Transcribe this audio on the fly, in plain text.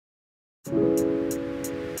Let's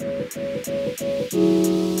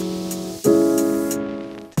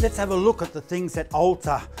have a look at the things that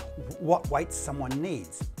alter what weight someone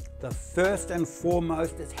needs. The first and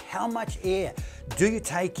foremost is how much air do you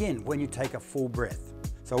take in when you take a full breath.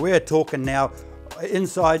 So we're talking now,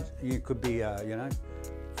 inside you could be,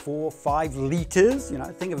 4, 5 litres,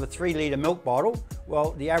 think of a 3-litre milk bottle.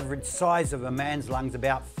 Well, the average size of a man's lungs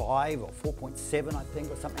about 5 or 4.7, I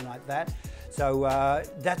think, or something like that. So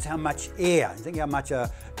that's how much air, think how much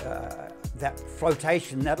that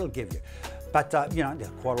flotation that'll give you. But there are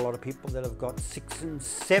quite a lot of people that have got 6 and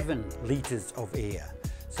 7 litres of air.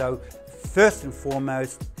 So first and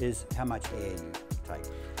foremost is how much air you take.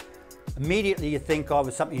 Immediately you think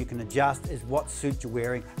of something you can adjust is what suit you're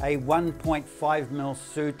wearing. A 1.5mm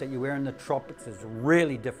suit that you wear in the tropics is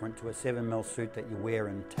really different to a 7mm suit that you wear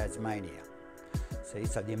in Tasmania. See,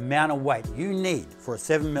 so the amount of weight you need for a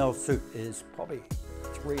 7mm suit is probably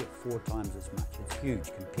 3 or 4 times as much. It's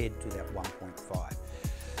huge compared to that 1.5.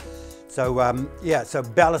 So so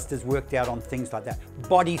ballast is worked out on things like that.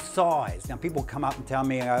 Body size. Now people come up and tell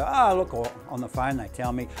me, look, or on the phone they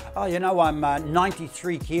tell me, I'm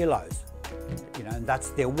 93 kilos, and that's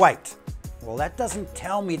their weight. Well, that doesn't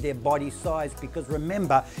tell me their body size, because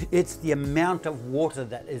remember, it's the amount of water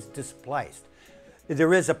that is displaced.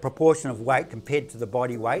 There is a proportion of weight compared to the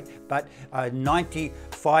body weight, but a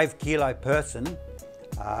 95 kilo person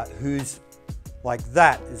who's like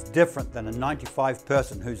that is different than a 95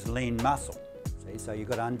 person who's lean muscle. See, so you've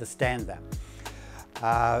got to understand that.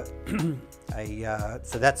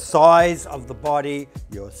 So that's size of the body,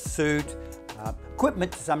 your suit,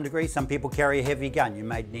 equipment to some degree. Some people carry a heavy gun. You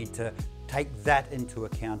may need to take that into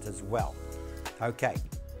account as well. Okay.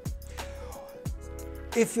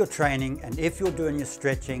 If you're training and if you're doing your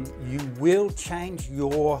stretching, you will change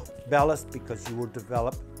your ballast because you will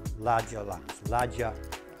develop larger lungs, larger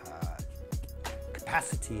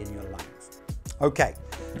capacity in your lungs. Okay,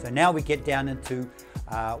 so now we get down into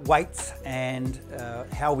weights and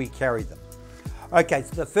how we carry them. Okay,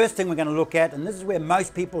 so the first thing we're going to look at, and this is where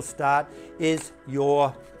most people start, is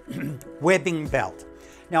your webbing belt.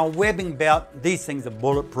 Now, a webbing belt, these things are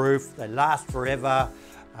bulletproof, they last forever.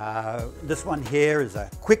 This one here is a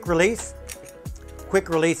quick release. Quick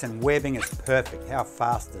release and webbing is perfect. How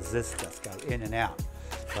fast does this just go in and out?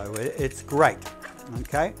 So it's great,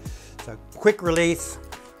 okay? So quick release,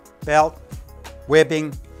 belt,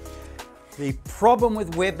 webbing. The problem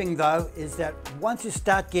with webbing though is that once you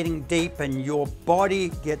start getting deep and your body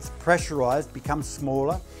gets pressurized, becomes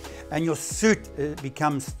smaller, and your suit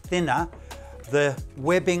becomes thinner, the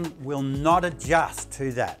webbing will not adjust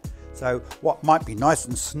to that. So what might be nice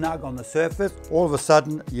and snug on the surface, all of a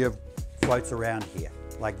sudden you floats around here,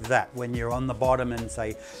 like that, when you're on the bottom in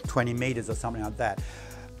say 20 meters or something like that.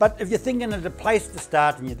 But if you're thinking of a place to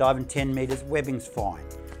start and you're diving 10 meters, webbing's fine,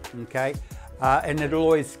 okay? And it'll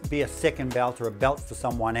always be a second belt or a belt for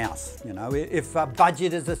someone else. If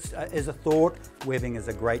budget is a thought, webbing is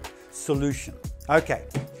a great solution. Okay,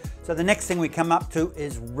 so the next thing we come up to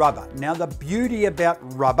is rubber. Now the beauty about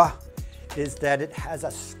rubber is that it has a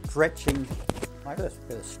stretching, like this,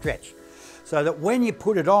 a stretch. So that when you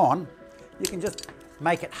put it on, you can just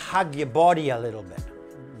make it hug your body a little bit.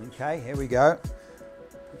 Okay, here we go.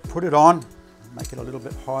 Put it on, make it a little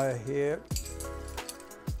bit higher here.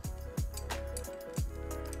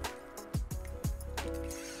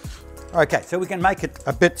 Okay, so we can make it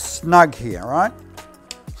a bit snug here, right?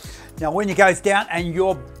 Now when it goes down and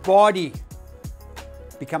your body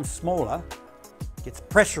becomes smaller, gets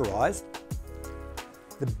pressurized,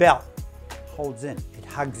 the belt holds in, it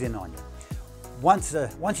hugs in on you. Once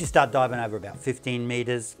you start diving over about 15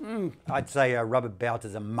 meters, I'd say a rubber belt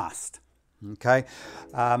is a must. Okay.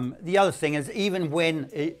 The other thing is, even when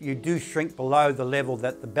you do shrink below the level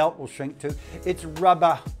that the belt will shrink to, its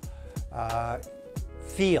rubber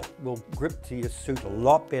feel will grip to your suit a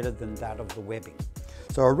lot better than that of the webbing.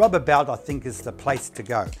 So a rubber belt, I think, is the place to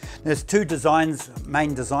go. There's 2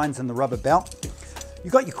 main designs in the rubber belt.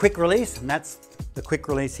 You've got your quick release, and that's the quick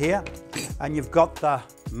release here. And you've got the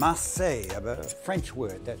masse, a French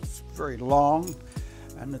word that's very long,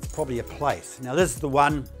 and it's probably a place. Now this is the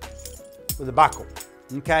one with a buckle,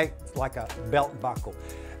 okay? It's like a belt buckle.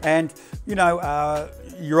 And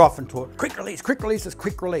you're often taught quick release is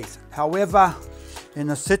quick release. However, in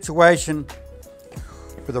a situation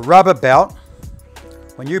with a rubber belt,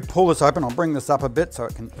 when you pull this open, I'll bring this up a bit so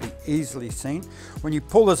it can be easily seen. When you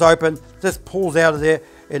pull this open, this pulls out of there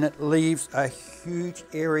and it leaves a huge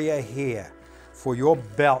area here for your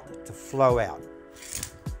belt to flow out.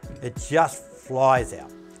 It just flies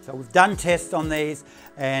out. So we've done tests on these,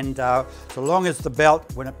 and so long as the belt,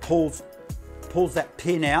 when it pulls that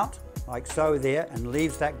pin out, like so there, and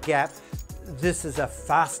leaves that gap, this is a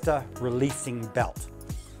faster releasing belt.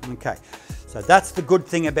 Okay, so that's the good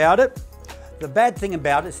thing about it. The bad thing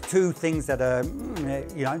about it is two things that are,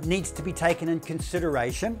 needs to be taken in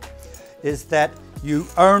consideration, is that you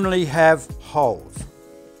only have holes,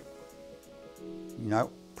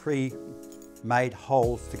 pre-made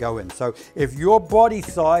holes to go in. So if your body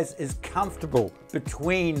size is comfortable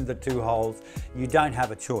between the two holes, you don't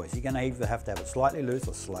have a choice. You're going to either have to have it slightly loose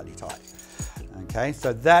or slightly tight. Okay,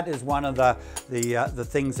 so that is one of the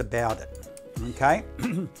things about it. Okay,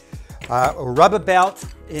 a rubber belt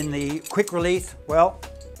in the quick release. Well,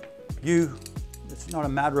 it's not a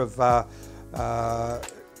matter of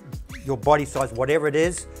your body size, whatever it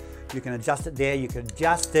is. You can adjust it there. You can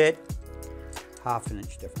adjust it half an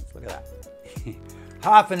inch difference. Look at that.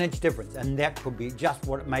 Half an inch difference, and that could be just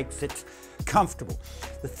what makes it comfortable.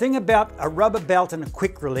 The thing about a rubber belt in a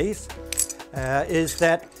quick release is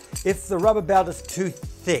that if the rubber belt is too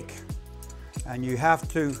thick and you have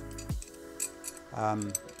to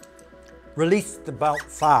release the belt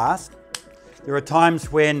fast, there are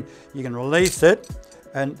times when you can release it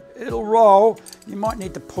and it'll roll. You might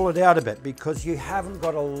need to pull it out a bit because you haven't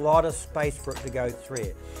got a lot of space for it to go through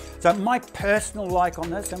it. So my personal like on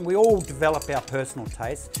this, and we all develop our personal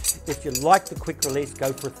taste, if you like the quick release,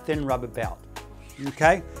 go for a thin rubber belt.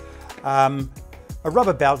 Okay, a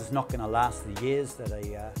rubber belt is not going to last the years that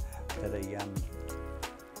a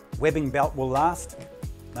webbing belt will last.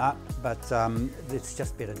 No, but it's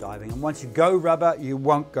just better diving, and once you go rubber, you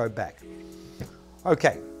won't go back.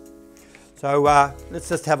 Okay, so let's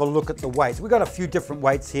just have a look at the weights. We've got a few different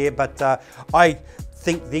weights here, but I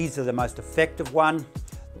think these are the most effective one.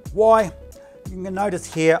 Why? You can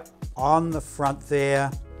notice here on the front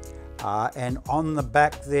there and on the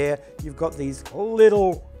back there, you've got these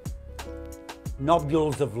little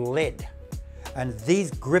nodules of lead, and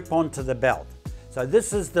these grip onto the belt. So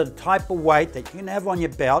this is the type of weight that you can have on your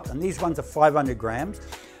belt, and these ones are 500 grams.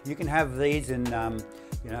 You can have these in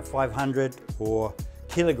 500 or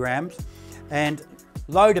kilograms, and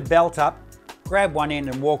load a belt up, grab one end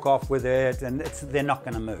and walk off with it, and they're not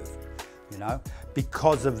going to move,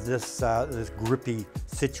 because of this this grippy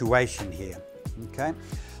situation here. Okay,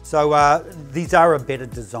 so these are a better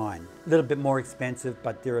design, a little bit more expensive,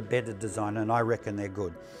 but they're a better design, and I reckon they're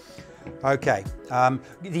good. Okay,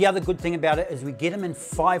 the other good thing about it is we get them in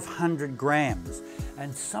 500 grams,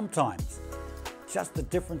 and sometimes just the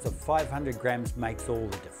difference of 500 grams makes all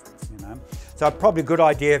the difference, So probably a good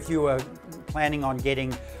idea if you were planning on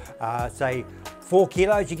getting, say, 4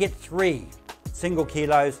 kilos, you get 3 single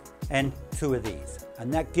kilos and 2 of these.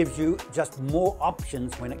 And that gives you just more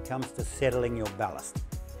options when it comes to settling your ballast.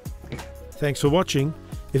 Thanks for watching.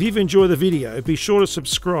 If you've enjoyed the video, be sure to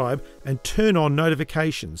subscribe and turn on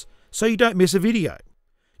notifications so you don't miss a video.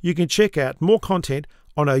 You can check out more content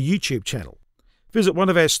on our YouTube channel. Visit one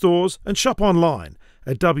of our stores and shop online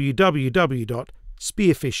at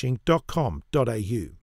www.spearfishing.com.au.